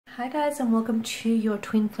Hi guys, and welcome to your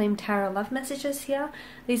Twin Flame Tarot love messages here.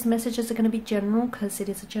 These messages are going to be general because it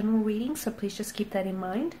is a general reading, so please just keep that in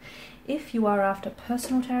mind. If you are after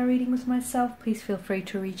personal tarot reading with myself, please feel free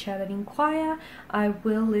to reach out and inquire. I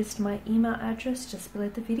will list my email address just below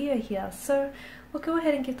the video here. So we'll go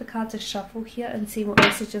ahead and give the cards a shuffle here and see what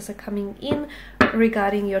messages are coming in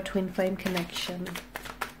regarding your twin flame connection.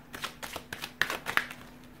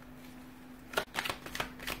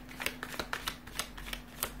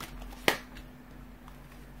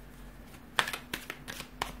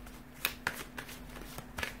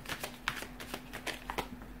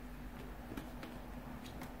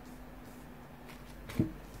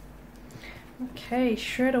 Okay,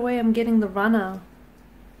 straight away I'm getting the runner.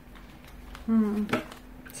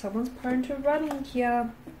 Someone's prone to running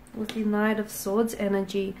here with the Knight of Swords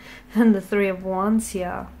energy and the Three of Wands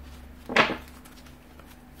here.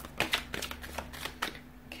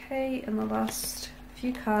 Okay, and the last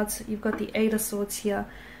few cards, you've got the Eight of Swords here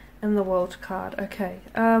and the World card. Okay,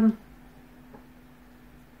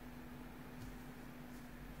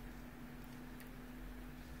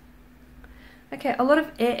 okay, a lot of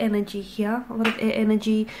air energy here, a lot of air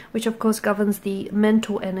energy, which of course governs the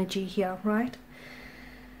mental energy here, right?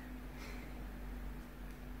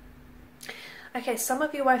 Okay, some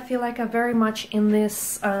of you I feel like are very much in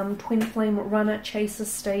this twin flame runner chaser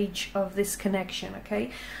stage of this connection,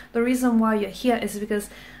 okay? The reason why you're here is because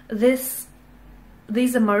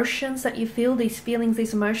these emotions that you feel, these feelings,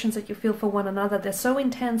 these emotions that you feel for one another, they're so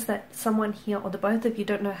intense that someone here or the both of you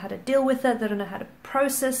don't know how to deal with it, they don't know how to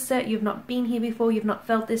process it, you've not been here before, you've not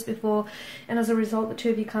felt this before, and as a result the two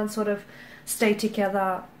of you can't sort of stay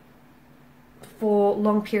together for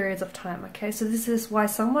long periods of time, okay? So this is why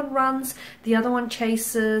someone runs, the other one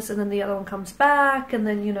chases, and then the other one comes back, and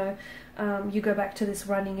then, you know, you go back to this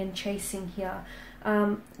running and chasing here.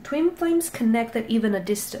 Twin flames connect at even a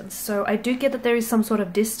distance, so I do get that there is some sort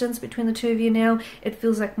of distance between the two of you now. It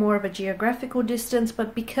feels like more of a geographical distance,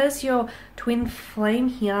 but because you're twin flame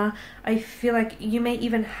here, I feel like you may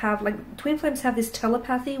even have, like, twin flames have this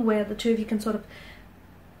telepathy where the two of you can sort of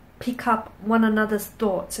pick up one another's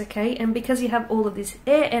thoughts, okay? And because you have all of this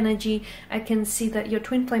air energy, I can see that your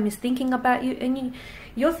twin flame is thinking about you and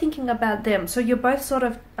you're thinking about them. So you're both sort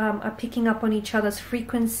of are picking up on each other's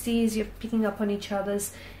frequencies, you're picking up on each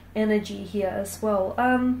other's energy here as well.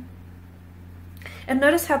 And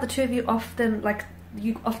notice how the two of you often, like,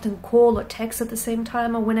 you often call or text at the same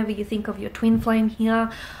time, or whenever you think of your twin flame here,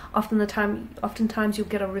 oftentimes you'll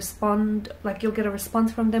get a response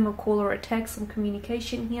from them, a call or a text, some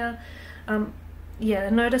communication here. Yeah,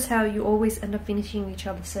 notice how you always end up finishing each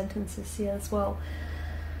other's sentences here as well.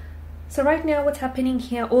 So right now what's happening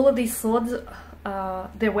here, all of these swords,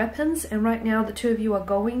 they're weapons, and right now the two of you are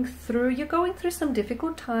going through some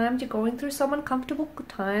difficult times, you're going through some uncomfortable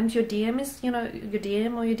times. Your DM is, you know, your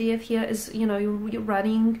DM or your DF here is, you know, you're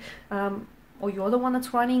running, or you're the one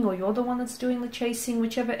that's running, or you're the one that's doing the chasing,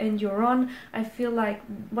 whichever end you're on. I feel like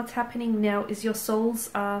what's happening now is your souls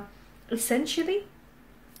are essentially,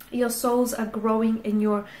 your souls are growing and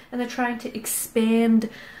they're trying to expand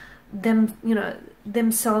them, you know,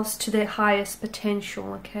 themselves to their highest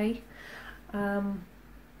potential, okay? And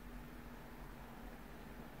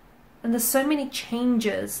there's so many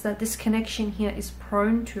changes that this connection here is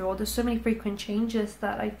prone to, or there's so many frequent changes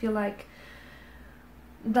that I feel like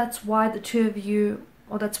that's why the two of you,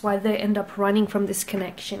 or that's why they end up running from this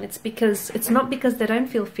connection. It's not because they don't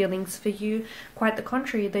feel feelings for you, quite the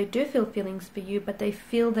contrary, they do feel feelings for you, but they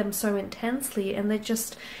feel them so intensely, and they're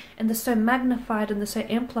so magnified and they're so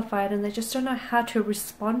amplified, and they just don't know how to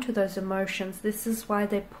respond to those emotions. This is why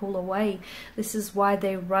they pull away. This is why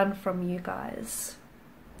they run from you guys.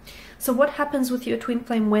 So what happens with your twin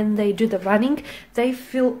flame when they do the running? They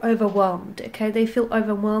feel overwhelmed, okay? They feel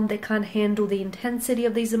overwhelmed. They can't handle the intensity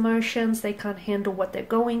of these emotions. They can't handle what they're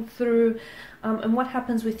going through. And what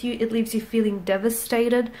happens with you? It leaves you feeling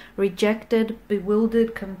devastated, rejected,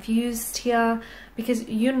 bewildered, confused here, because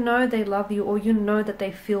you know they love you, or you know that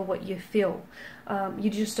they feel what you feel. You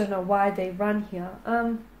just don't know why they run here.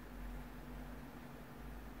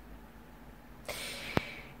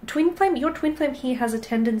 Your twin flame here has a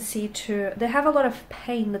tendency to, they have a lot of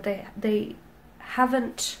pain that they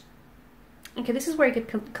haven't, okay, this is where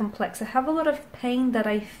it gets complex. They have a lot of pain that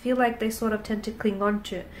I feel like they sort of tend to cling on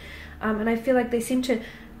to. And I feel like they seem to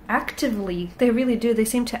actively, they really do, they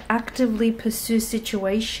seem to actively pursue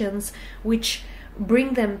situations which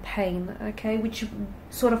bring them pain, okay, which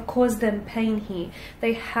sort of cause them pain here.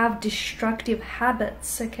 They have destructive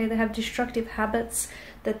habits, okay, they have destructive habits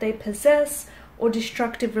that they possess, or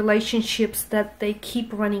destructive relationships that they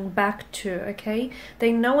keep running back to, okay?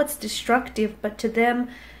 They know it's destructive, but to them,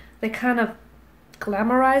 they kind of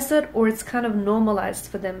glamorize it, or it's kind of normalized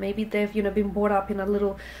for them. Maybe they've, you know, been brought up in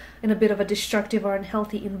a bit of a destructive or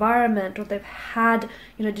unhealthy environment, or they've had,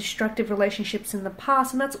 you know, destructive relationships in the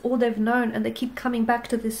past, and that's all they've known, and they keep coming back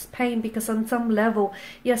to this pain because on some level,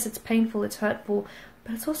 yes, it's painful, it's hurtful,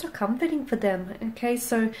 but it's also comforting for them. Okay,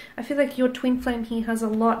 so I feel like your twin flame here has a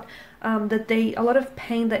lot a lot of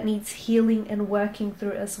pain that needs healing and working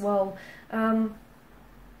through as well.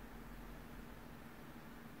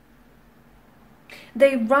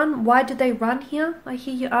 They run. Why do they run here? I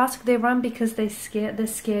hear you ask. They run because they're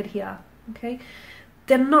scared here. Okay,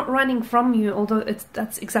 they're not running from you, although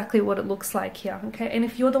that's exactly what it looks like here. Okay, and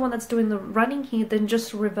if you're the one that's doing the running here, then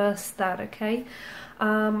just reverse that. Okay,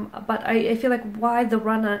 but I feel like why the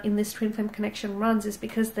runner in this twin flame connection runs is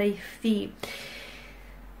because they fear.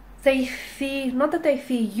 They fear, not that they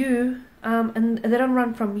fear you, and they don't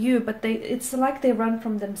run from you, but it's like they run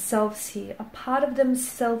from themselves here. A part of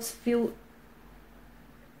themselves feel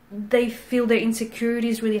their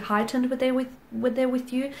insecurities really heightened when they're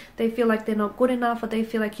with you. They feel like they're not good enough, or they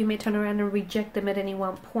feel like you may turn around and reject them at any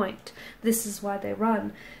one point. This is why they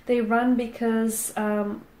run. They run because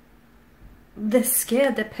they're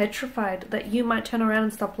scared, they're petrified that you might turn around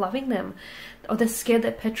and stop loving them, or they're scared,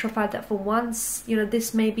 they're petrified that for once, you know,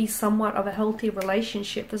 this may be somewhat of a healthy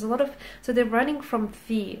relationship. There's a lot of, so they're running from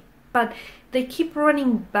fear, but they keep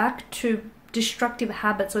running back to destructive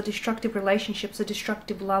habits or destructive relationships or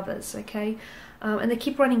destructive lovers. Okay, and they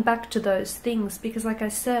keep running back to those things because, like I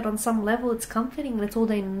said, on some level it's comforting and it's all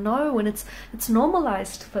they know, and it's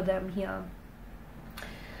normalized for them here.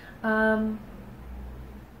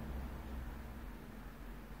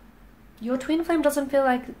 Your twin flame doesn't feel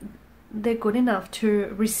like they're good enough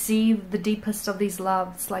to receive the deepest of these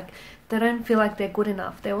loves. Like, they don't feel like they're good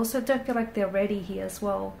enough. They also don't feel like they're ready here as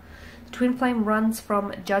well. Twin flame runs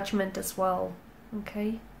from judgment as well.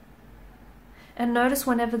 Okay, and notice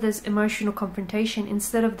whenever there's emotional confrontation,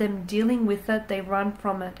 instead of them dealing with it, they run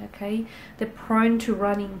from it. Okay, they're prone to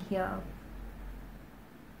running here.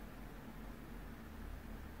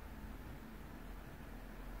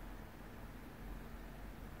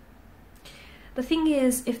 The thing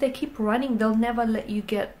is, if they keep running, they'll never let you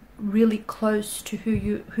get really close to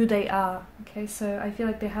who they are. Okay, so I feel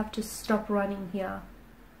like they have to stop running here.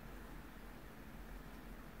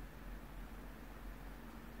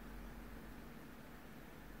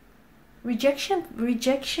 Rejection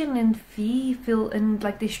and fear and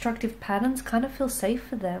like destructive patterns kind of feel safe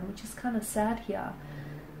for them, which is kind of sad here.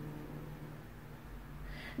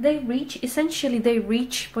 They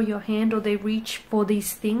reach for your hand, or they reach for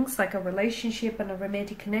these things like a relationship and a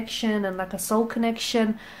romantic connection and like a soul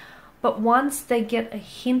connection. But once they get a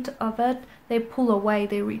hint of it, they pull away,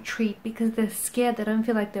 they retreat because they're scared. They don't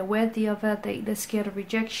feel like they're worthy of it. They're scared of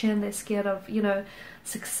rejection. They're scared of, you know,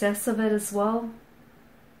 success of it as well.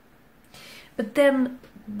 But then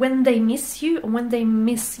when they miss you, or when they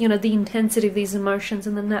miss, you know, the intensity of these emotions,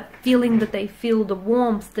 and then that feeling that they feel, the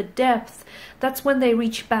warmth, the depth, that's when they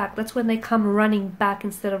reach back. That's when they come running back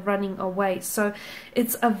instead of running away. So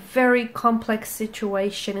it's a very complex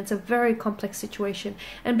situation. It's a very complex situation.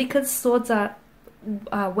 And because swords are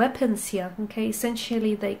weapons here, okay,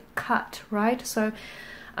 essentially they cut, right? So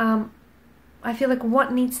I feel like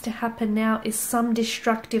what needs to happen now is some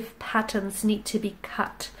destructive patterns need to be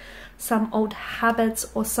cut. Some old habits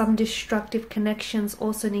or some destructive connections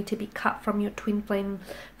also need to be cut from your twin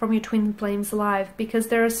flame's life, because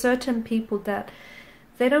there are certain people that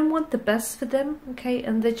they don't want the best for them, okay,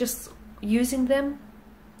 and they're just using them,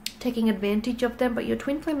 taking advantage of them, but your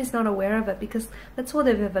twin flame is not aware of it because that's all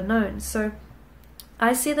they've ever known. So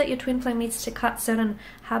I see that your twin flame needs to cut certain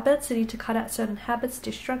habits. They need to cut out certain habits,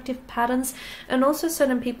 destructive patterns, and also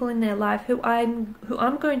certain people in their life who I'm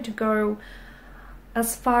going to go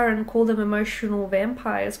as far and call them emotional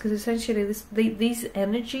vampires, because essentially these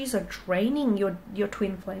energies are draining your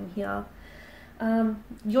twin flame here.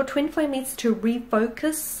 Your twin flame needs to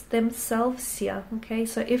refocus themselves here, okay?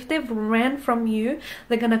 So if they've ran from you,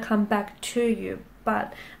 they're going to come back to you.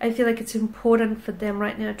 But I feel like it's important for them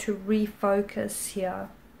right now to refocus here.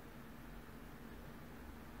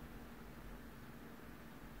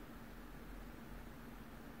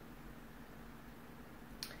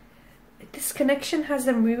 This connection has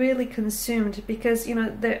them really consumed because, you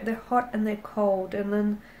know, they're hot and they're cold, and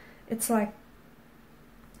then it's like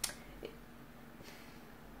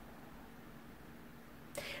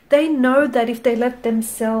they know that if they let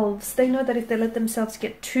themselves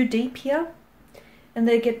get too deep here and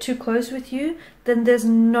they get too close with you, then there's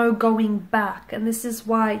no going back. And this is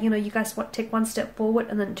why, you know, you guys take one step forward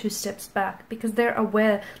and then 2 steps back, because they're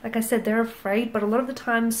aware. Like I said, they're afraid, but a lot of the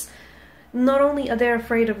times not only are they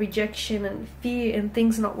afraid of rejection and fear and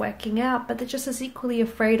things not working out, but they're just as equally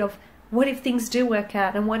afraid of what if things do work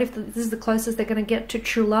out, and what if this is the closest they're going to get to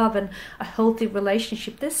true love and a healthy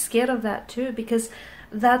relationship. They're scared of that too, because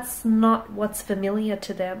that's not what's familiar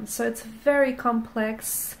to them. So it's very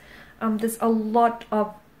complex. There's a lot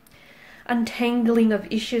of untangling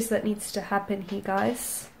of issues that needs to happen here,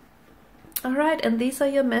 guys. Alright, and these are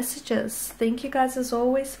your messages. Thank you guys as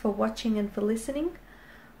always for watching and for listening.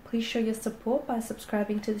 Please show your support by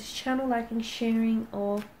subscribing to this channel, liking, sharing,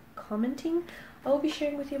 or commenting. I will be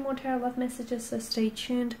sharing with you more tarot love messages, so stay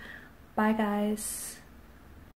tuned. Bye guys.